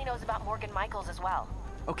probably knows about Morgan Michaels as well.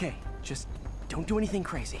 Okay, just don't do anything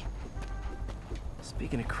crazy.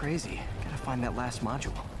 Speaking of crazy, gotta find that last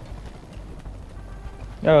module.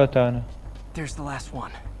 Oh, Tana. There's the last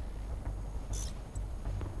one.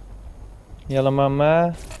 Yalla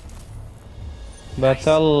mama.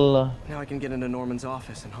 Battle. Now I can get into Norman's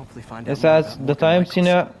office and hopefully find out. As the time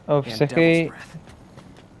sina of Seki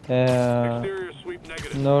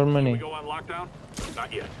Normani.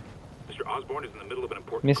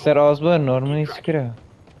 Mr. Osborne Normani skra.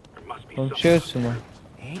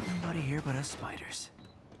 Ain't nobody here but us spiders.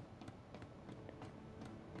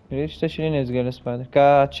 Reach the shilling is girl spider.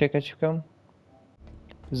 Ka check a chukam.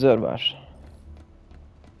 Zorbash.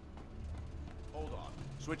 Hold on.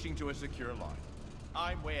 Switching to a secure line.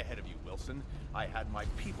 I'm way ahead of you, Wilson. I had my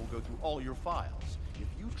people go through all your files. If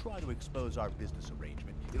you try to expose our business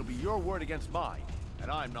arrangement, it'll be your word against mine. And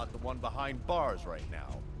I'm not the one behind bars right now.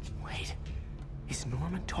 Wait. Is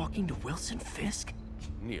Norman talking to Wilson Fisk?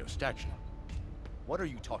 Neo statue. What are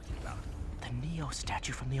you talking about? The Neo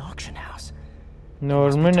statue from the auction house.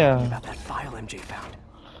 Norman about that file MJ found.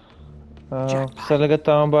 Salagat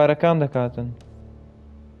barakam dakatan.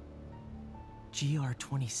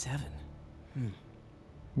 GR27.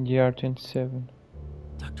 GR27.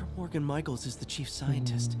 Dr. Morgan Michaels is the chief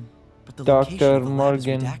scientist, but the Dr. location of the lab is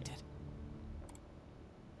Morgan. redacted.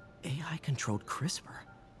 AI-controlled CRISPR.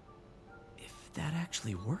 If that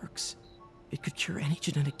actually works, it could cure any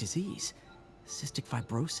genetic disease. Cystic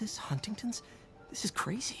fibrosis, Huntington's. This is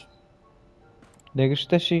crazy.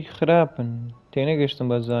 دقشت شي خرابن تيني قشتن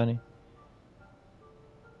بزاني.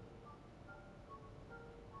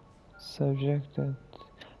 Subjected.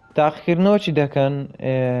 تأخير نوچی دکن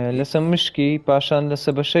لسه مشکی پاشان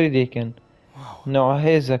لسه بشری دیکن. نوع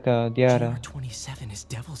هزکا دیاره. GR27 is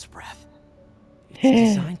devil's breath.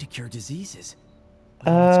 It's designed to cure diseases.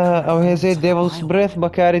 او هزي devil's breath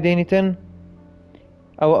بكاري دينيتن.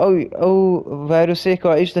 او فيروسي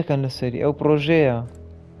كوا ايش دكن لسري او بروجيا.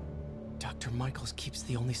 Dr. Michaels keeps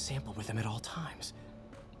the only sample with him at all times.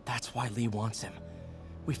 That's why Lee wants him.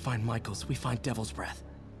 We find Michael's, we find Devil's Breath.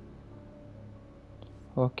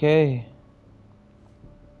 اوكي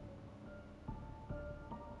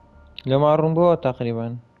لو ما الرنبوة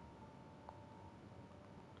تقريبا.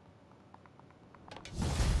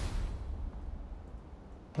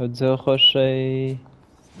 ودزو خوشي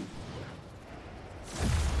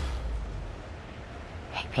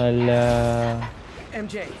هلا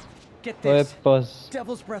MJ, get this. ويبوز.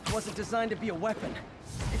 Devil's Breath wasn't designed to be a weapon.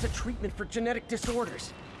 It's a treatment for genetic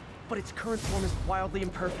disorders. But its current form is wildly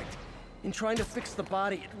imperfect. In trying to fix the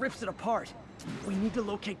body, it rips it apart. We need to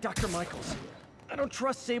locate Dr. Michaels. I don't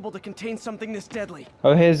trust Sable to contain something this deadly.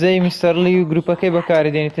 او هي زي مستر لي وجروبا كي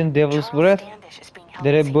بكاري دينيتن ديفلز بريث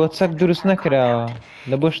دري بوتسك دروس نكرا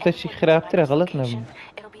لبوشتا شي خرابترا غلط نبم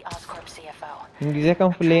انجزا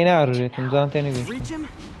كان في اللينا عرجت مزان تاني بي. Reach him?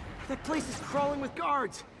 That place is crawling with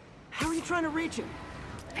guards. How are you trying to reach him?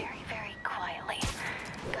 Very, very quietly.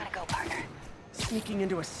 Gotta go, partner. Sneaking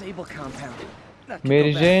into a Sable compound. That could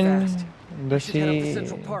ميري go bad جين fast. We should head up to دسي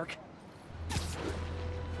Central Park.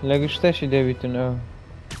 لقشتا شي ديبيتن او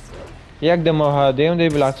يقدم هذا يوم دي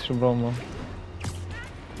بالعكس شو برومو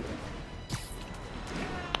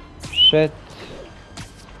شت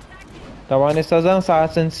طبعا استاذان ساعة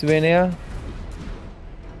سنسبينيا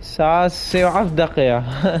ساعة 10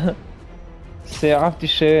 دقيقة 10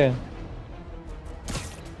 الشيء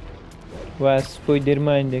وسبايدر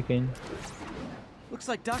مان دكين. Looks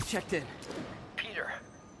like Doc checked in. Peter,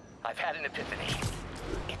 I've had an epiphany.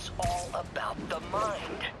 It's all about the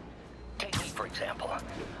mind. Take me, for example.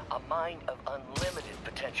 A mind of unlimited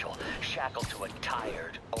potential, shackled to a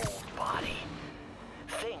tired, old body.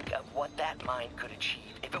 Think of what that mind could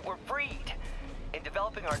achieve if it were freed. In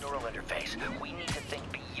developing our neural interface, we need to think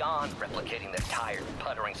beyond replicating the tired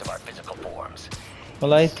putterings of our physical forms.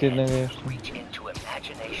 Instead, reach into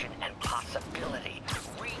imagination and possibility.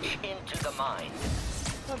 Reach into the mind.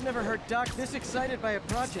 I've never heard Doc this excited by a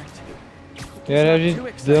project. يا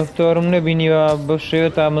راجل دكتور من بيني بشيء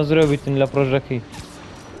تامزروبي تن لبروجكتي.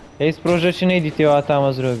 هيس بروجكت نيدي تيوا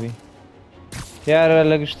تامزروبي. يا راجل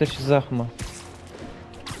لقشتش زخمة.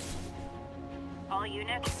 All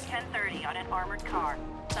units, 10:30 on an armored car.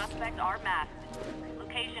 Suspects are masked.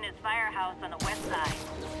 Location is firehouse on the west side.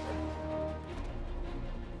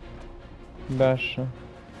 باشا.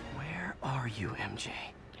 Where are you, MJ?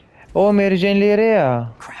 أوه ميرجين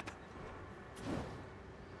ليريا. Crap.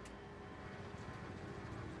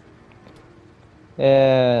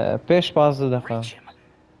 بيش 15 دقيقة.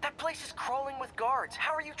 That place is crawling with guards.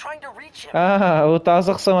 How are you trying to reach him?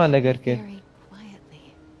 وتعزق سمان لقركي.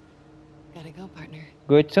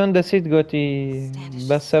 قلت شون دسيت قلتي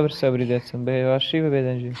بس صبري دسم بهاشي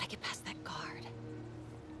ببدنجي.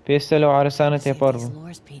 بيستلو عرسانة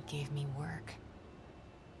تيباربو.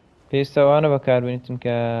 بيستلو أنا بكار بنتم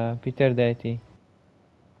كبيتر دايتي.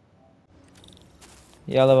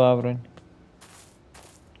 يلا بابرين.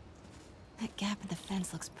 That gap in the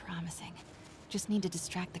fence looks promising. Just need to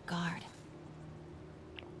distract the guard.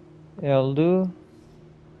 يلدو.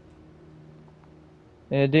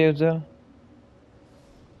 ديوزا.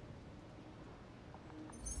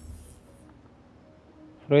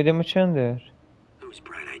 فرويدة ما چندر. Whose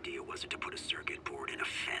bright idea was it to put a circuit board in a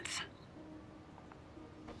fence?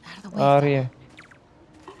 Out of the way. آريا.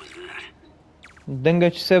 What was that? دنگا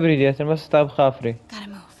چه صبري ديتن بس تاب خافري. Gotta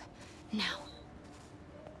move. Now.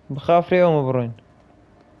 بخافري أو مبرون.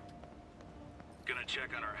 Gonna check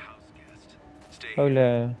on our house guest. Stay أو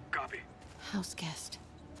لا. Copy. House guest.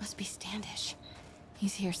 Must be Standish.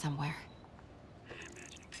 He's here somewhere.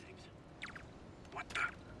 What the?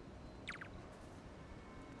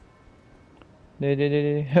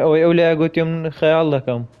 دي أولي قلت يوم خيال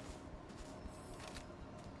لكم.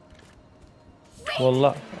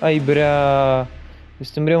 والله أي برا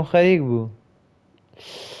استمرهم خريق بو.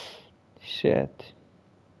 شات.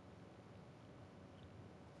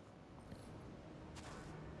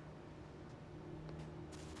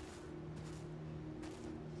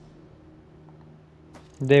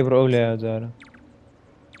 ديبر أولي يا زارة.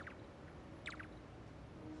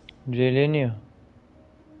 جيلينيا.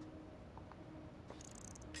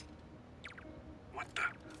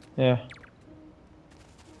 Yeah.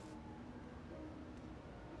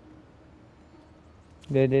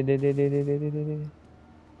 دي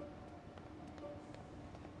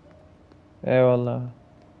اي والله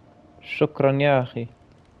شكرا يا اخي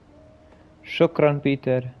شكرا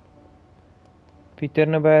بيتر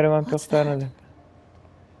نباير ما بتختار لك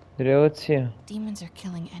دريوتسيا Demons are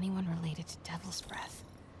killing anyone related to Devil's Breath.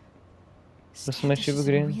 بس ماشي Standish is in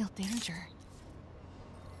بجرين real danger.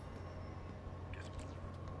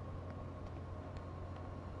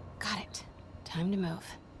 Got it. Time to move.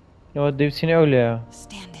 ئەوە دەوچینە ئەو لێە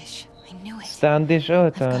Standish. I knew it. ستاندیش I've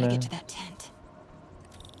got to ئەوتانە get to that tent.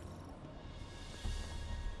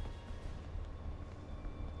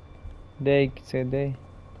 دەی کچێ دەی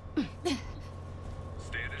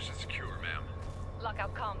Standish is secure, ma'am.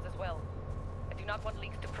 Lockout comms as well. I do not want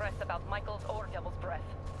leaks to press about Michael's or Devil's breath.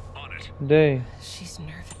 On it. دەی She's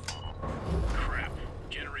nervous. Crap.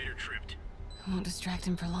 Generator tripped. I won't distract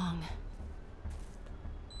him for long.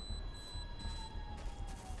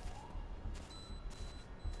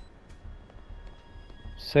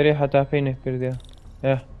 سەری حتا پێی نەکردێ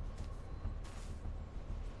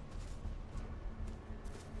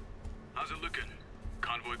How's it looking?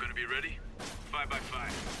 Convoy gonna be ready? 5x5.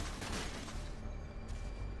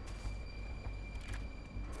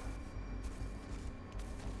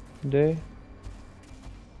 دەی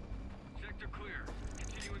Sector clear.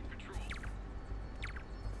 Continuing patrol.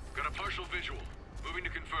 Got a partial visual. Moving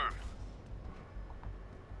to confirm.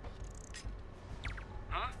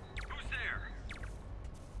 Huh? Who's there?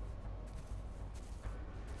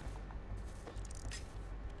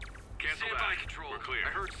 Cancel that. Control. We're clear.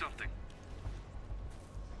 I heard something.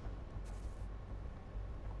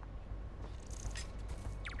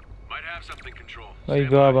 Might have something, control. ئەی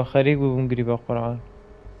گوا بە خەریک بوو بمگری بە قورعان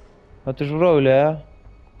هەتوش ڕۆ لێە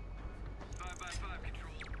 5x5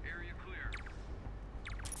 control. Area clear.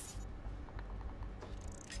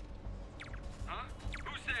 Huh?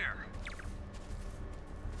 Who's there?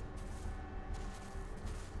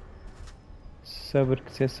 سەبر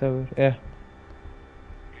کچێ سەبر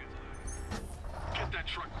Get that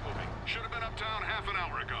truck moving. Should have been uptown half an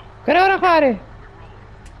hour ago. کەرەوەرە خوارێ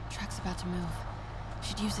Truck's about to move.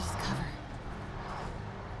 Should use it as cover.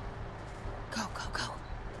 Go, go, go.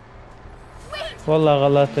 وەڵا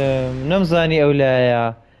غەڵەتم نەمزانی ئەو لایە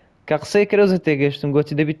کە قسەی کرۆزە تێگەشتم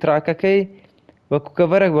گوتی دەبی تراکەکەی وەکو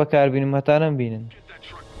کەڤەرێک بەکاربینم هەتا نەمبینن Get that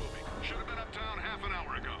truck moving. Should have been uptown half an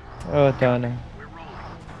hour ago. ئەوەتانە We're rolling.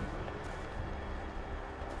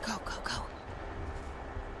 Go, go, go.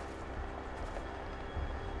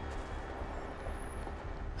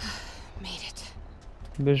 Made it.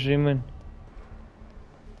 بژی من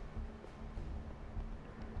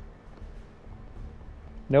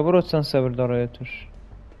لەبڕۆ چەند سەبر دەڕێت توش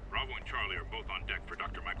Bravo and Charlie are both on deck for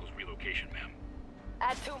Dr. Michael's relocation, ma'am.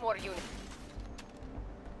 Add 2 more units.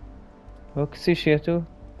 وە کچی شێت و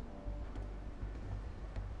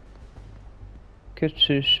کرد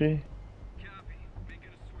چشی Copy.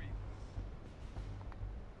 Making a sweep.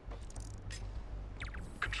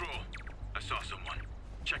 Control. I saw someone.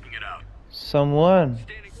 Checking it out. someone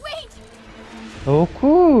Standing.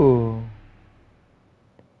 ئۆکو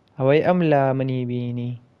ئەوەی ئەم لا منی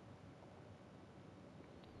بینی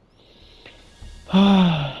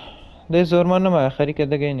دەی زۆرمان نەمایە خەریکە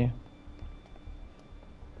دەگەینێ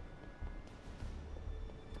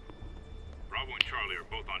Bravo and Charlie are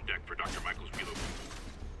both on deck for Dr. Michael's relocation.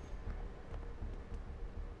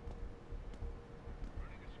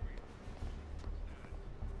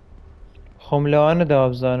 خۆم لەوانە داوا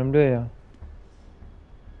بزانم لێیە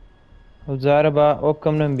ئەو جارە بە ئەو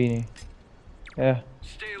بکەم نەمبینی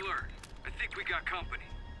Stay alert. I think we got company.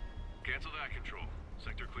 Cancel that control.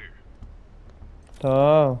 Sector clear.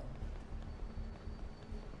 تاو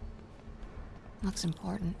Looks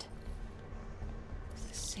important.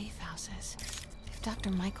 The safe houses. If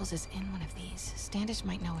Dr. Michaels is in one of these, Standish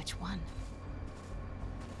might know which one.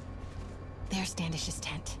 There's Standish's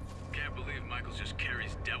tent. Can't believe Michaels just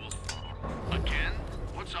carries devils. Again?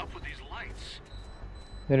 What's up with these lights?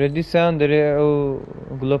 دەرێ دیسان دەرێ ئەو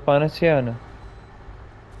گڵۆپانە چیانە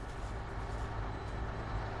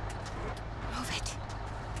Move it.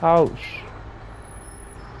 ئاوش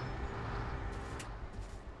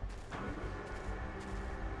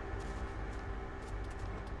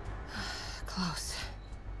Close.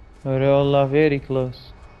 ئەورێ وەڵڵا very close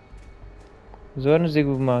زۆر نزیک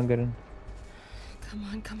بوو بمانگرن Come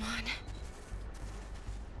on, come on.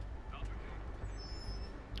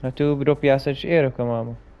 هەتوو برۆ پیاسەش ئێرەکە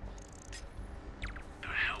مامە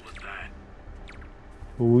The hell was that?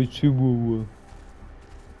 ئەوەی چی بووە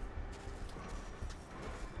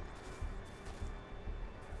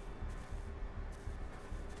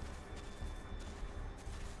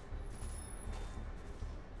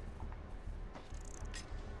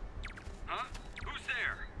Huh? Who's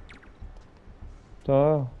there?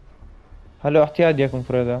 تا هەلو احتیاط یەکم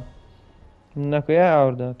فرەدا نەکوێ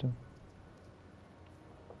ئاورداتۆ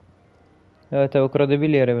ئەوەتەوە کوڕە دەبی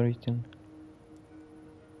لێرە بریتن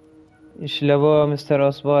ئیش لەبۆ مستەر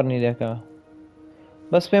ئۆسبۆرنی دەکا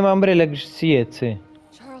بەس پێمان برێ لە گشتیە چێ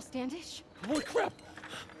Charles Standish? Holy crap!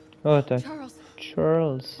 ئەوەتە Charles,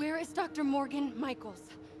 چارلز where is Dr. Morgan Michaels?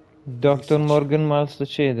 دکتر مورگان مالس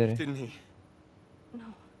چه داره؟ Didn't he? No.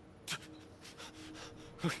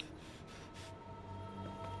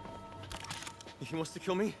 He wants to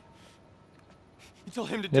kill me? You tell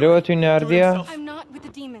him to do داره it. توی Do it نردیا himself. I'm not with the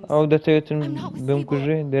demons. او دەتەوێتن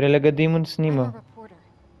بمکوژێ دەرە لەگە دیمونس I'm a نیمە reporter,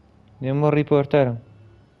 دێمە ریپۆرتەرم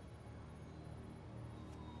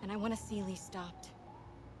and I want to see Lee stopped.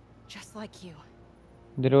 Just like you.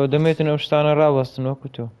 دەرەوە دەمێتن ئەو شتانە ڕاوەستن وەکو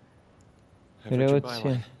تۆ I've read دەرەوە your چیە؟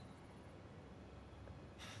 byline.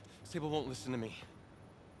 Sable won't listen to me.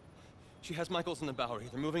 She has Michaels in the Bowery.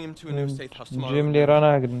 They're moving him to a new safe house tomorrow. جێم لێ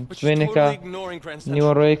ڕاناگرن But she's سوێنێکە totally ignoring Grand Central.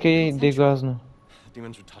 نیوەڕۆیەکەی دەیگوازنەوە The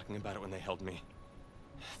demons were talking about it when they held me.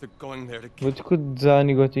 They're going there to kill. وتی کوت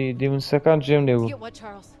زانی گوتی دیمونسەکان جێم لێ بوو Get what,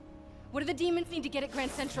 Charles? What do the demons need to get at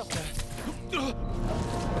Grand Central?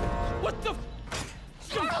 What the?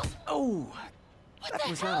 Charles! Oh, What that the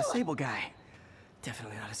was hell? not a Sable guy.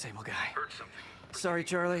 Definitely not a Sable guy. Sorry,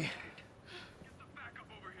 Charlie.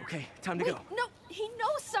 Okay, time to Wait, go. no, he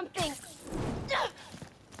knows something.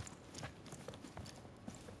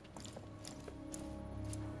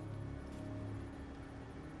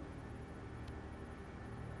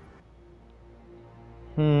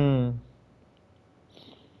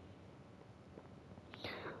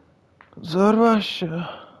 زۆر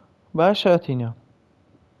باش هاتینە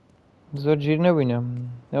زۆر گیر نەبووینە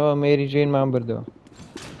ئەوە مێری ژێنمان بردەوە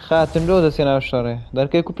خاتم لۆ دەسێ ناو شەڕێ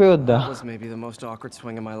دەرکەی و پێوتدا That was maybe the most awkward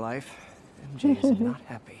swing of my life. MJ is not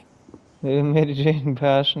happy. مێری ژێن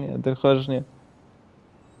باش نییە دڵخۆش نییە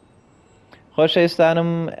خۆشەویستانم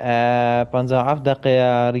 57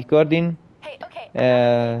 دقەیە ریکۆردین Hey, okay.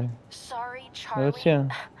 Sorry, ئەوە Charlie. چییە؟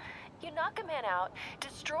 You knock a man out,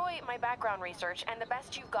 destroy my background research, and the best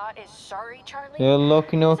you've got is sorry, Charlie.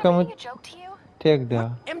 لۆکینەوەکەمت a joke to you? تێکدا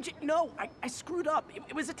MJ, no, I screwed up.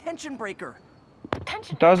 It was a tension breaker.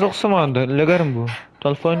 تازە قسەماندا لەگەرم بوو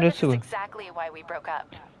تەلفۆن لێ چ This is بوو exactly why we broke up.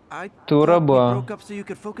 I تووڕە thought we بووە broke up so you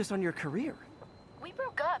could focus on your career. We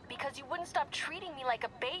broke up because you wouldn't stop treating me like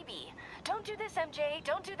a baby. Don't do this, MJ.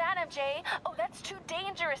 Don't do that, MJ. Oh, that's too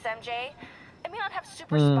dangerous, MJ. I may not have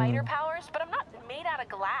super spider powers, but I'm not made out of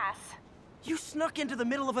glass. You snuck into the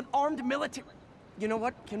middle of an armed military... You know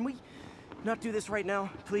what? Can we not do this right now,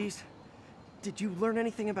 please? Did you learn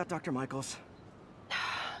anything about Dr. Michaels?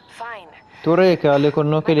 Fine. تووڕەیەکە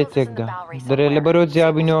لێکۆڵینەوەکە لێ تێکدا دەرێ لە بەرەو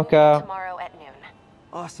جیابینەوەکە Tomorrow at noon.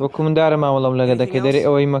 Awesome. وەکو مندارە مامەڵەم لەگە دەکەی دەرێ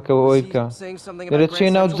ئەوەی مەکەوە ئەوەی بکە دەرێت چێ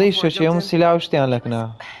ناو جێی شەشی هەموو سیلاو شتیان لەکنا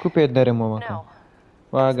کو پێت دەرێمەوە مەکەم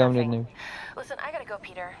واگام لێت نەوی Listen, I gotta go,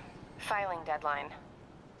 Peter. Filing deadline.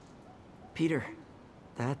 Peter.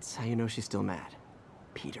 That's how you know she's still mad.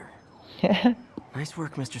 Peter. Nice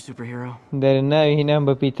work, Mr. Superhero. دەرێ ناوی هینام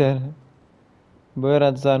بە پیتەر بۆی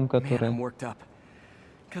ڕاتزانم کە Man, تووڕێ I'm worked up.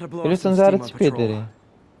 Gotta blow off پێویستم some زارت steam چ on پێ patrol. دەرێ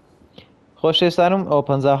خۆشەویستانم ئەو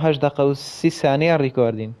 58 دقە و 30 ثانیە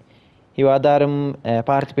ڕیکۆردین هیوادارم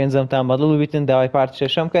پارتی پێنجەمتان بەدڵ ببیتن داوای پارتی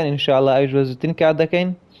شەشەم بکەن ئینشاءالله ئەویش بە زووترین کات دەکەین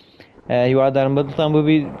هیوادارم بەدڵتان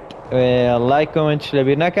ببیت لایک کۆمنتش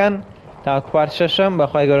لەبیر نەکەن تاکو پارتی شەشەم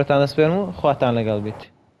بەخوای گەورەتان دەسپێرم و خواتان لەگەڵ بیت